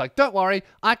 And then he's like, "Don't worry,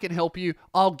 I can help you.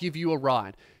 I'll give you a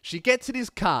ride." She gets in his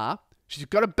car. She's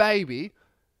got a baby.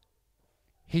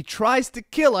 He tries to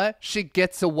kill her. She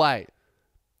gets away.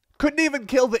 Couldn't even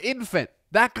kill the infant.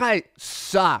 That guy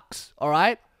sucks, all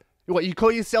right? What, you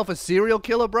call yourself a serial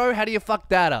killer, bro? How do you fuck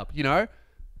that up, you know?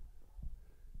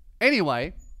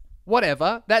 Anyway,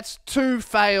 whatever. That's 2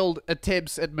 failed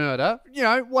attempts at murder. You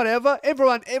know, whatever.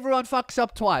 Everyone fucks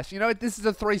up twice. You know, this is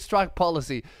a 3-strike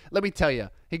policy. Let me tell you,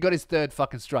 he got his 3rd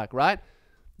fucking strike, right?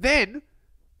 Then,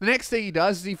 the next thing he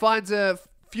does is he finds a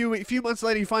few months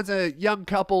later, he finds a young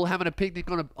couple having a picnic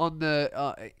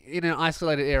in an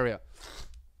isolated area,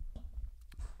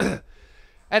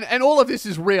 and all of this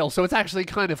is real. So it's actually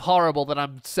kind of horrible that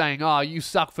I'm saying, "Oh, you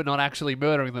suck for not actually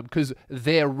murdering them," because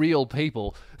they're real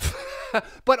people.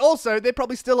 But also, they're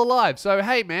probably still alive. So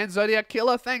hey, man, Zodiac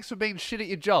killer, thanks for being shit at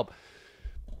your job.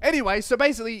 Anyway, so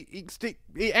basically,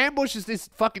 he ambushes this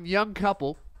fucking young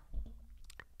couple,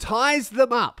 ties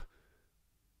them up.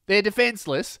 They're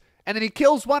defenseless. And then he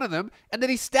kills one of them, and then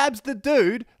he stabs the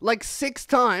dude like 6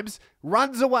 times,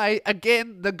 runs away.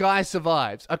 Again, the guy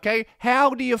survives. Okay?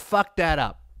 How do you fuck that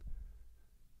up?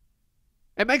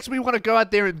 It makes me want to go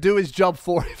out there and do his job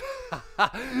for him.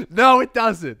 No, it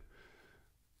doesn't.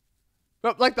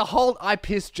 But like I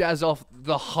pissed Jazz off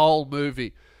the whole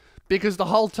movie. Because the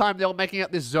whole time they were making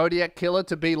up this Zodiac killer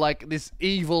to be like this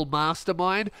evil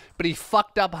mastermind, but he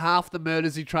fucked up half the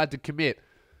murders he tried to commit.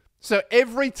 So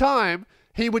every time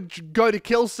he would go to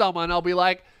kill someone, I'll be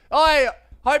like, "I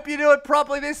hope you do it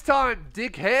properly this time,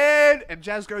 dickhead." And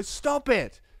Jazz goes, "Stop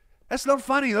it. That's not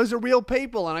funny. Those are real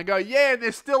people." And I go, "Yeah, and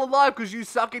they're still alive because you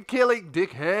suck at killing,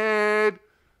 dickhead."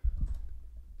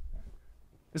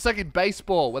 It's like in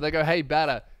baseball where they go, "Hey,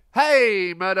 batter.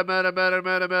 Hey, murder, murder, murder,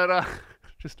 murder, murder."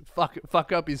 Just to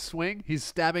fuck up his swing, his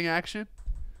stabbing action.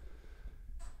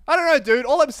 I don't know, dude.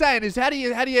 All I'm saying is, how do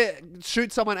you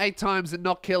shoot someone 8 times and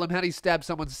not kill him? How do you stab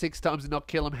someone 6 times and not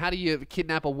kill him? How do you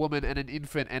kidnap a woman and an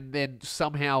infant and then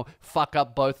somehow fuck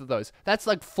up both of those? That's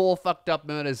like 4 fucked up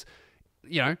murders.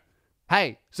 You know,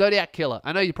 hey, Zodiac killer.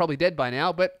 I know you're probably dead by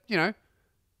now, but you know,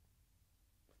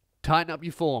 tighten up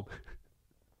your form.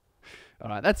 All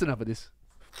right, that's enough of this.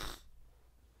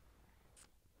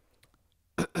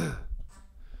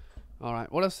 All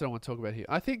right, what else do I want to talk about here?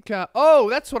 I think,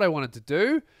 that's what I wanted to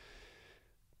do.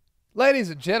 Ladies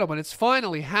and gentlemen, it's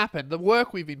finally happened. The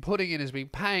work we've been putting in has been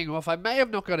paying off. I may have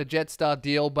not got a Jetstar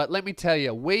deal, but let me tell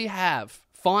you, we have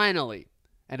finally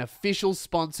an official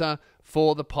sponsor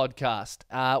for the podcast.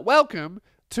 Welcome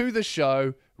to the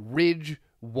show, Ridge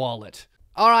Wallet.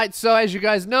 All right, so as you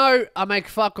guys know, I make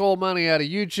fuck all money out of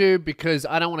YouTube because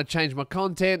I don't want to change my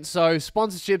content. So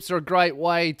sponsorships are a great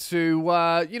way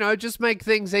to, just make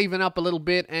things even up a little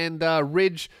bit. And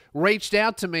Ridge reached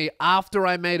out to me after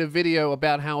I made a video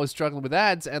about how I was struggling with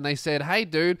ads. And they said, "Hey,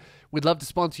 dude, we'd love to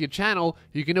sponsor your channel.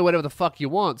 You can do whatever the fuck you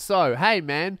want." So, hey,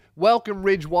 man, welcome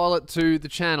Ridge Wallet to the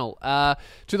channel,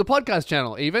 to the podcast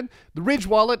channel even. The Ridge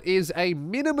Wallet is a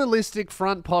minimalistic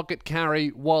front pocket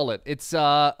carry wallet. It's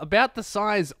about the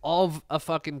size of a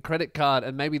fucking credit card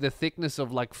and maybe the thickness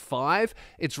of like 5.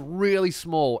 It's really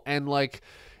small and like...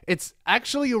 It's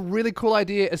actually a really cool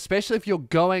idea, especially if you're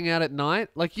going out at night.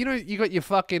 Like, you know, you got your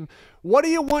fucking... What do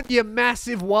you want your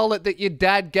massive wallet that your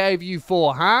dad gave you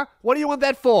for, huh? What do you want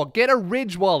that for? Get a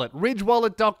Ridge Wallet.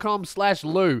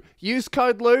 RidgeWallet.com/Lou. Use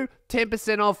code Lou,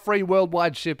 10% off, free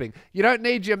worldwide shipping. You don't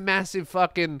need your massive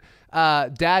fucking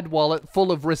dad wallet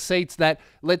full of receipts that,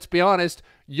 let's be honest,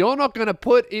 you're not going to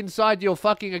put inside your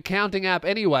fucking accounting app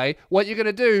anyway. What you're going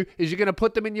to do is you're going to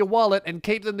put them in your wallet and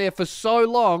keep them there for so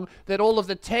long that all of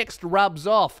the text rubs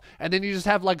off. And then you just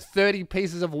have like 30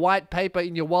 pieces of white paper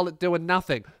in your wallet doing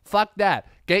nothing. Fuck that.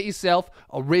 Get yourself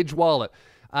a Ridge Wallet.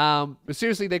 But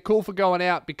seriously, they're cool for going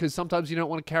out because sometimes you don't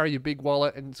want to carry your big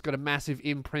wallet and it's got a massive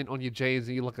imprint on your jeans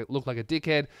and you look like a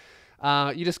dickhead.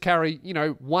 You just carry,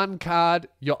 one card,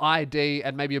 your ID,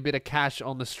 and maybe a bit of cash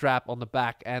on the strap on the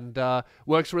back, and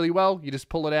works really well. You just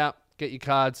pull it out, get your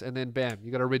cards, and then bam,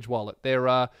 you got a Ridge Wallet.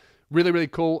 They're really, really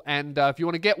cool, and if you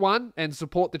want to get one and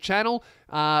support the channel,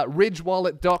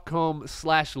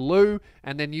 ridgewallet.com/Lou,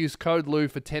 and then use code Lou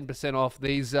for 10% off.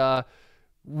 These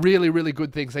really, really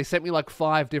good things. They sent me like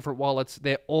 5 different wallets.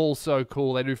 They're all so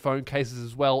cool. They do phone cases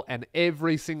as well, and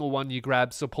every single one you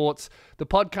grab supports the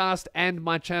podcast and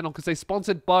my channel because they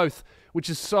sponsored both, which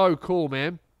is so cool,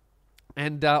 man.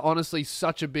 And honestly,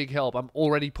 such a big help. I'm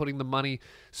already putting the money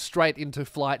straight into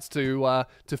flights to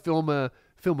film a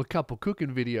couple cooking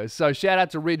videos. So shout out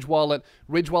to Ridge Wallet,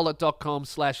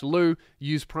 ridgewallet.com/Lou.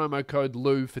 Use promo code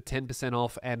Lou for 10%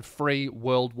 off and free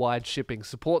worldwide shipping.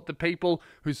 Support the people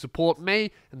who support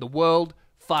me, and the world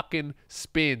fucking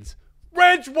spins.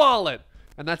 Ridge Wallet!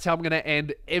 And that's how I'm going to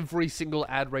end every single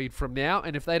ad read from now.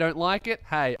 And if they don't like it,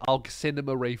 hey, I'll send them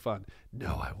a refund.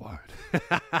 No, I won't.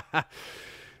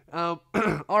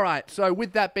 All right, so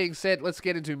with that being said, let's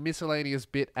get into miscellaneous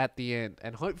bit at the end,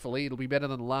 and hopefully it'll be better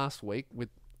than last week with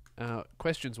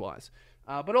questions-wise.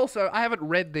 But also, I haven't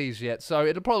read these yet, so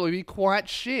it'll probably be quite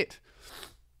shit.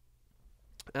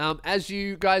 As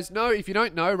you guys know, if you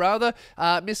don't know, rather,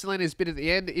 miscellaneous bit at the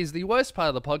end is the worst part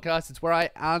of the podcast. It's where I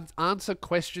answer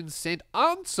questions sent.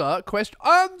 Answer?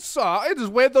 It is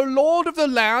where the Lord of the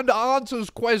Land answers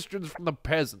questions from the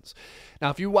peasants. Now,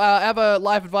 if you have a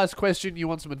life advice question you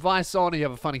want some advice on, or you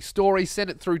have a funny story, send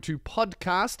it through to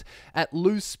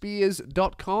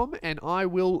podcast@louspears.com, and I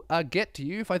will get to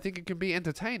you if I think it can be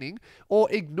entertaining,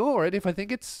 or ignore it if I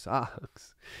think it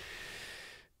sucks.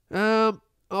 All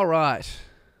right.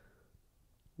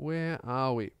 Where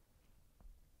are we?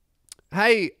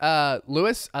 Hey,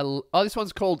 Lewis. This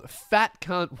one's called Fat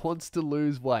Cunt Wants to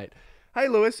Lose Weight. Hey,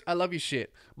 Lewis, I love your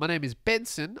shit. My name is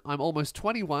Benson. I'm almost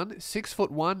 21,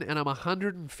 6'1", and I'm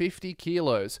 150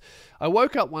 kilos. I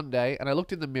woke up one day and I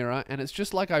looked in the mirror, and it's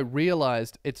just like I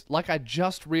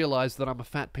just realized that I'm a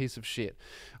fat piece of shit.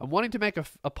 I'm wanting to make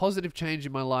a positive change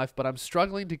in my life, but I'm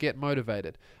struggling to get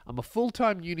motivated. I'm a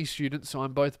full-time uni student, so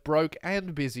I'm both broke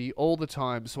and busy all the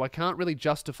time, so I can't really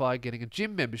justify getting a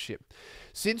gym membership.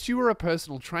 Since you were a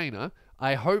personal trainer,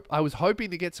 I was hoping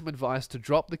to get some advice to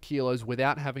drop the kilos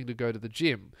without having to go to the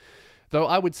gym. Though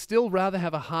I would still rather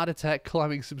have a heart attack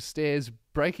climbing some stairs,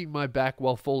 breaking my back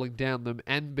while falling down them,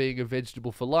 and being a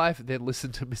vegetable for life than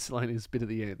listen to miscellaneous bit at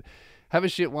the end. Have a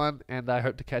shit one, and I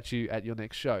hope to catch you at your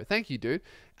next show. Thank you, dude.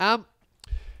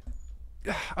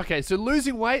 Okay, so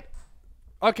losing weight.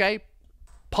 Okay,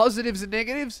 positives and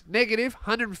negatives. Negative,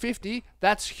 150.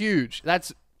 That's huge.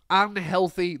 That's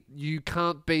unhealthy. You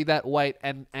can't be that weight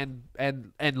and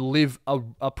live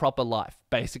a proper life,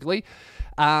 basically.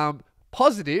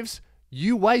 Positives.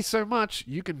 You weigh so much,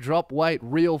 you can drop weight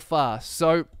real fast.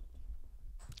 So,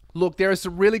 look, there are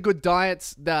some really good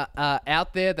diets that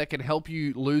out there that can help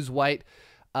you lose weight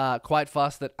quite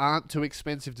fast that aren't too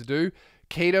expensive to do.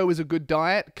 Keto is a good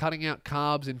diet, cutting out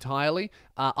carbs entirely.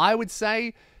 I would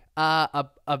say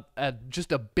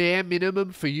just a bare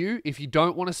minimum for you, if you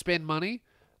don't want to spend money,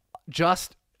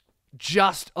 just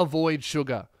avoid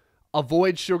sugar.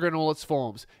 Avoid sugar in all its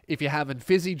forms. If you're having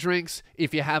fizzy drinks,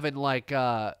 if you're having like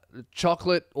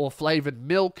chocolate or flavored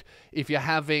milk, if you're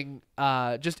having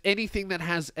just anything that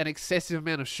has an excessive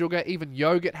amount of sugar, even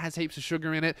yogurt has heaps of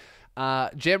sugar in it.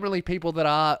 Generally, people that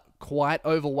are quite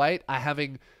overweight are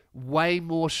having way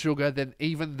more sugar than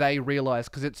even they realize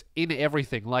because it's in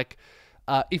everything. Like,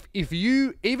 if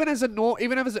you even as a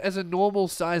normal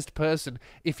sized person,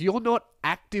 if you're not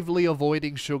actively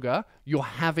avoiding sugar, you're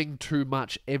having too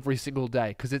much every single day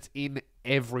because it's in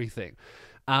everything.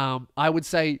 I would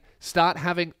say start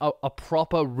having a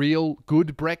proper, real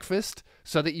good breakfast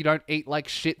so that you don't eat like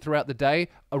shit throughout the day.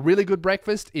 A really good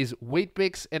breakfast is Wheat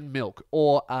Bix and milk,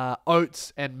 or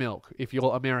oats and milk if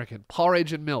you're American.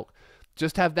 Porridge and milk.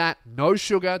 Just have that. No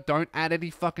sugar. Don't add any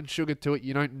fucking sugar to it.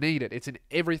 You don't need it. It's in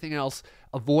everything else.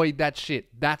 Avoid that shit.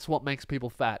 That's what makes people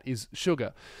fat, is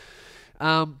sugar.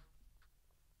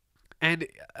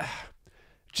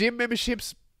 Gym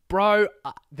memberships, bro,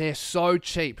 they're so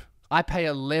cheap. I pay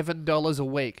 $11 a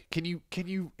week. Can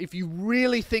you, if you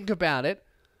really think about it,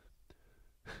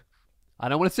 I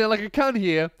don't want to sound like a cunt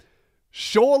here,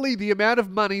 surely the amount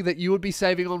of money that you would be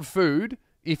saving on food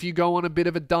if you go on a bit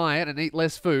of a diet and eat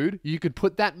less food, you could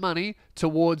put that money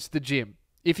towards the gym.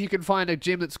 If you can find a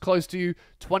gym that's close to you,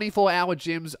 24-hour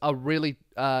gyms are really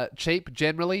cheap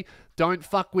generally. Don't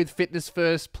fuck with Fitness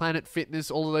First, Planet Fitness,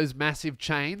 all of those massive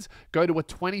chains. Go to a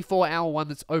 24-hour one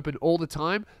that's open all the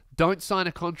time. Don't sign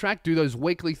a contract. Do those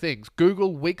weekly things.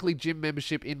 Google weekly gym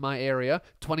membership in my area,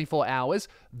 24 hours.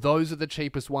 Those are the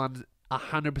cheapest ones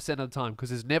 100% of the time because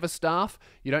there's never staff.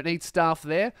 You don't need staff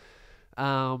there.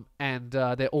 And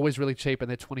they're always really cheap, and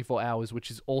they're 24 hours, which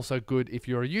is also good if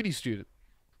you're a uni student.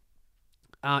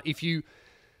 If you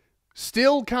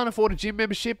still can't afford a gym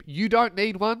membership, you don't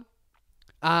need one.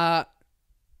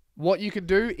 What you can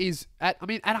do is, at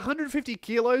 150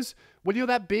 kilos, when you're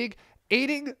that big,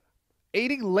 eating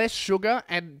less sugar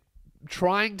and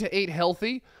trying to eat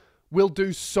healthy will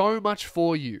do so much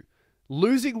for you.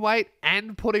 Losing weight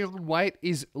and putting on weight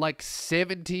is like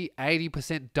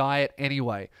 70-80% diet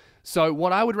anyway. So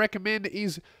what I would recommend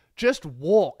is just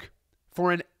walk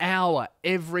for an hour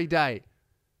every day.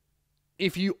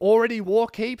 If you already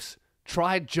walk heaps,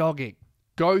 try jogging,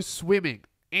 go swimming,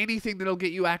 anything that'll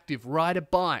get you active, ride a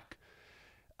bike.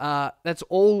 That's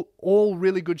all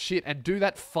really good shit, and do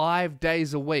that 5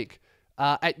 days a week.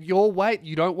 At your weight,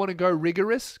 you don't want to go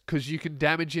rigorous because you can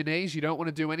damage your knees. You don't want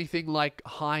to do anything like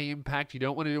high impact. You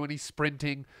don't want to do any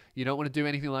sprinting. You don't want to do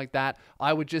anything like that.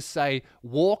 I would just say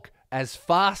walk as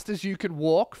fast as you can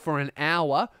walk for an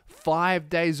hour, 5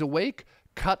 days a week.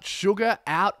 Cut sugar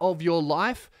out of your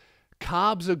life.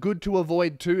 Carbs are good to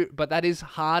avoid too, but that is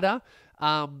harder.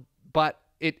 But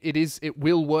it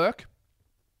will work.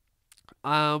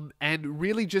 And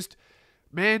really just,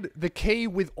 man, the key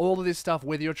with all of this stuff,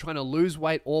 whether you're trying to lose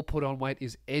weight or put on weight,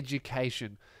 is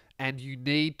education. And you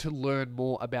need to learn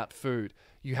more about food.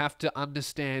 You have to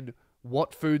understand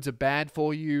what foods are bad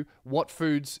for you, what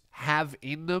foods have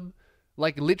in them.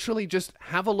 Like, literally just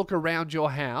have a look around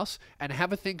your house and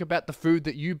have a think about the food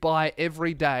that you buy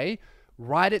every day.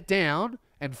 Write it down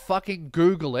and fucking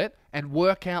Google it and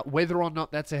work out whether or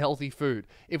not that's a healthy food.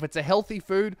 If it's a healthy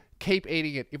food, keep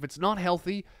eating it. If it's not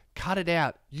healthy, cut it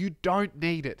out. You don't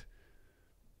need it.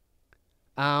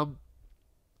 And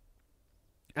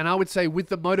I would say with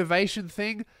the motivation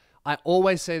thing, I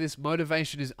always say this,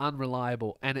 motivation is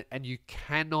unreliable and you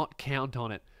cannot count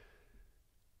on it.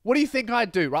 What do you think I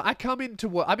do, right? I come into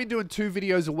work. I've been doing 2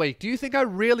 videos a week. Do you think I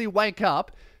really wake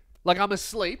up like I'm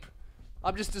asleep?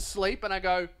 I'm just asleep and I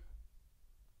go,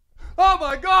 oh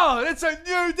my God, it's a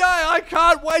new day. I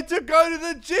can't wait to go to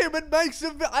the gym and make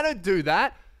some... I don't do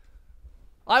that.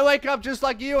 I wake up just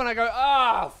like you and I go,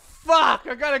 oh, fuck,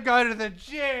 I gotta go to the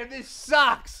gym. This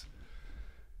sucks.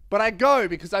 But I go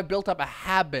because I built up a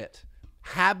habit.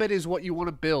 Habit is what you want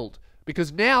to build.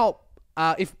 Because now,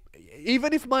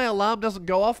 even if my alarm doesn't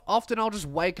go off, often I'll just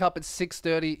wake up at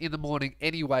 6:30 in the morning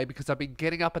anyway because I've been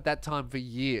getting up at that time for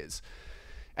years.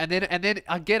 And then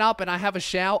I get up and I have a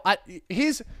shower.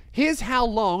 Here's how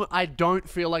long I don't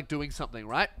feel like doing something,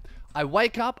 right? I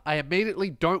wake up, I immediately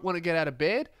don't want to get out of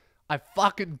bed. I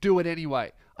fucking do it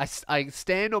anyway. I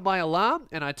stand on my alarm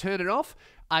and I turn it off.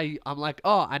 I'm like,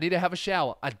 oh, I need to have a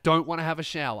shower. I don't want to have a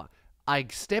shower. I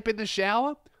step in the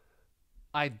shower.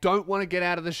 I don't want to get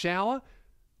out of the shower.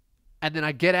 And then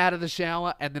I get out of the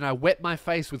shower and then I wet my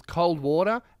face with cold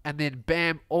water and then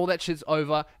bam, all that shit's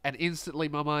over and instantly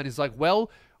my mind is like, well,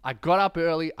 I got up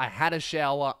early, I had a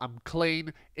shower, I'm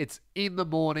clean, it's in the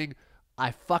morning,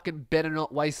 I fucking better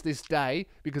not waste this day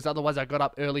because otherwise I got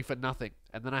up early for nothing.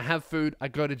 And then I have food, I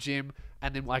go to gym,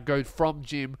 and then I go from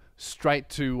gym straight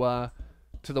to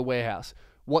the warehouse.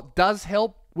 What does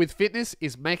help with fitness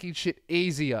is making shit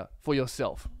easier for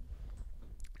yourself.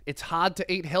 It's hard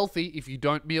to eat healthy if you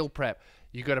don't meal prep.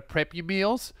 You got to prep your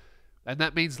meals, and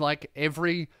that means like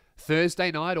every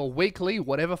Thursday night or weekly,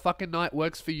 whatever fucking night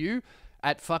works for you,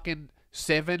 at fucking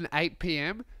 7, 8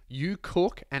 p.m., you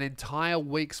cook an entire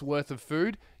week's worth of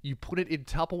food, you put it in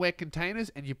Tupperware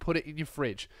containers, and you put it in your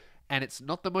fridge. And it's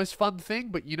not the most fun thing,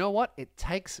 but you know what? It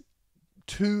takes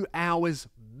 2 hours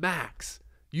max.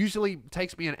 Usually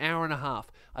takes me an hour and a half.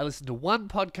 I listen to one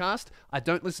podcast. I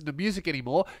don't listen to music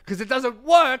anymore because it doesn't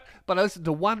work, but I listen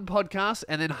to one podcast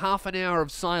and then half an hour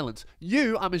of silence.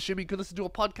 You, I'm assuming, could listen to a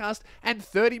podcast and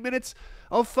 30 minutes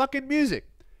of fucking music.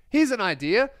 Here's an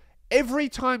idea. Every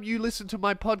time you listen to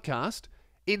my podcast,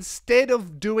 instead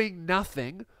of doing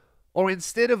nothing or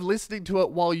instead of listening to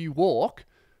it while you walk,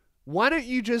 why don't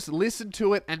you just listen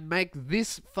to it and make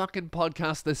this fucking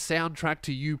podcast the soundtrack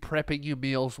to you prepping your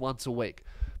meals once a week?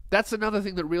 That's another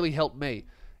thing that really helped me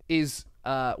is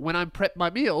when I prep my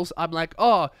meals, I'm like,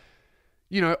 oh,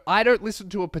 you know, I don't listen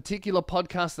to a particular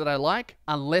podcast that I like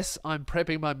unless I'm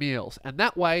prepping my meals. And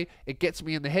that way, it gets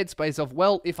me in the headspace of,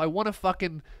 well, if I want to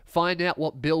fucking find out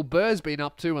what Bill Burr's been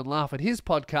up to and laugh at his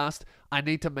podcast, I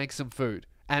need to make some food.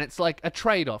 And it's like a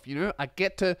trade-off, you know? I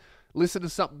get to listen to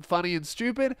something funny and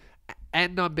stupid,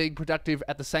 and I'm being productive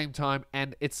at the same time,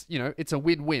 and it's, you know, it's a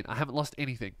win-win. I haven't lost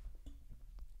anything.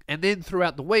 And then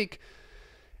throughout the week,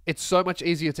 it's so much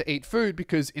easier to eat food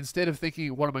because instead of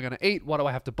thinking, what am I going to eat? What do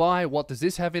I have to buy? What does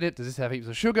this have in it? Does this have heaps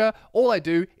of sugar? All I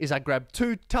do is I grab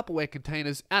 2 Tupperware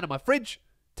containers out of my fridge,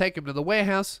 take them to the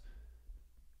warehouse,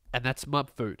 and that's my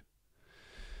food.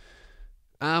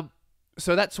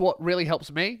 So that's what really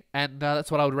helps me, and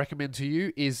that's what I would recommend to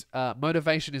you is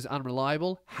motivation is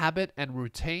unreliable. Habit and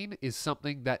routine is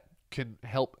something that can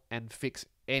help and fix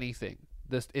anything.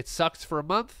 It sucks for a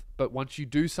month, but once you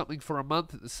do something for a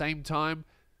month at the same time,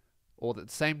 or at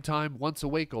the same time once a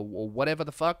week, or whatever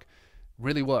the fuck,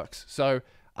 really works. So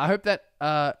I hope that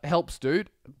helps,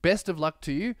 dude. Best of luck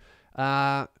to you.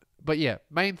 But yeah,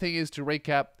 main thing is to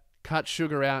recap, cut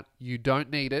sugar out. You don't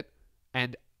need it.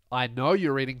 And I know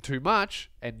you're eating too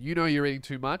much, and you know you're eating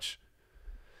too much.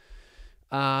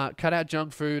 Cut out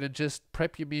junk food and just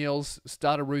prep your meals,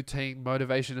 start a routine.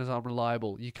 Motivation is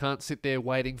unreliable. You can't sit there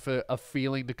waiting for a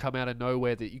feeling to come out of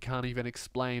nowhere that you can't even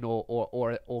explain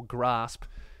or grasp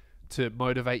to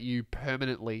motivate you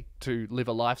permanently to live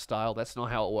a lifestyle. That's not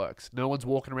how it works. No one's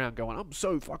walking around going, I'm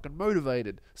so fucking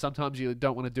motivated. Sometimes you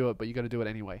don't want to do it, but you got to do it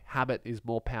anyway. Habit is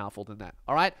more powerful than that.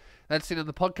 All right, that's it on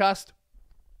the podcast.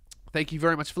 Thank you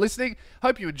very much for listening.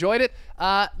 Hope you enjoyed it.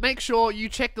 Make sure you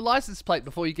check the license plate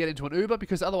before you get into an Uber,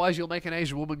 because otherwise you'll make an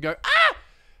Asian woman go, ah!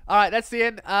 All right, that's the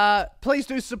end. Please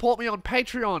do support me on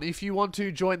Patreon if you want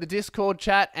to join the Discord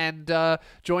chat and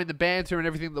join the banter and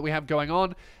everything that we have going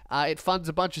on. It funds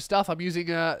a bunch of stuff. I'm using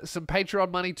some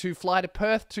Patreon money to fly to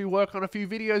Perth to work on a few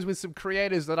videos with some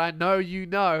creators that I know you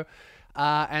know.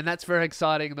 And that's very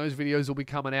exciting. Those videos will be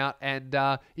coming out. And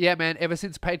yeah, man, ever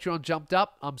since Patreon jumped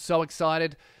up, I'm so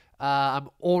excited. I'm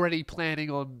already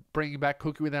planning on bringing back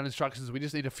Cooking Without Instructions. We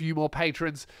just need a few more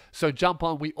patrons. So jump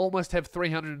on. We almost have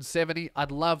 370.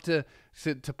 I'd love to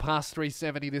pass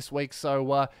 370 this week.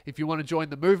 So if you want to join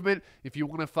the movement, if you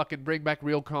want to fucking bring back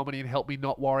real comedy and help me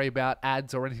not worry about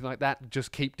ads or anything like that,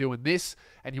 just keep doing this.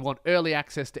 And you want early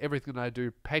access to everything that I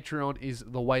do, Patreon is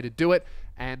the way to do it.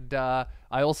 And I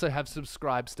also have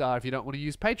Subscribestar if you don't want to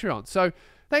use Patreon. So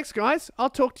thanks, guys. I'll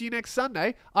talk to you next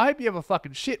Sunday. I hope you have a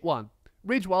fucking shit one.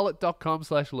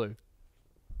 ridgewallet.com/Lou.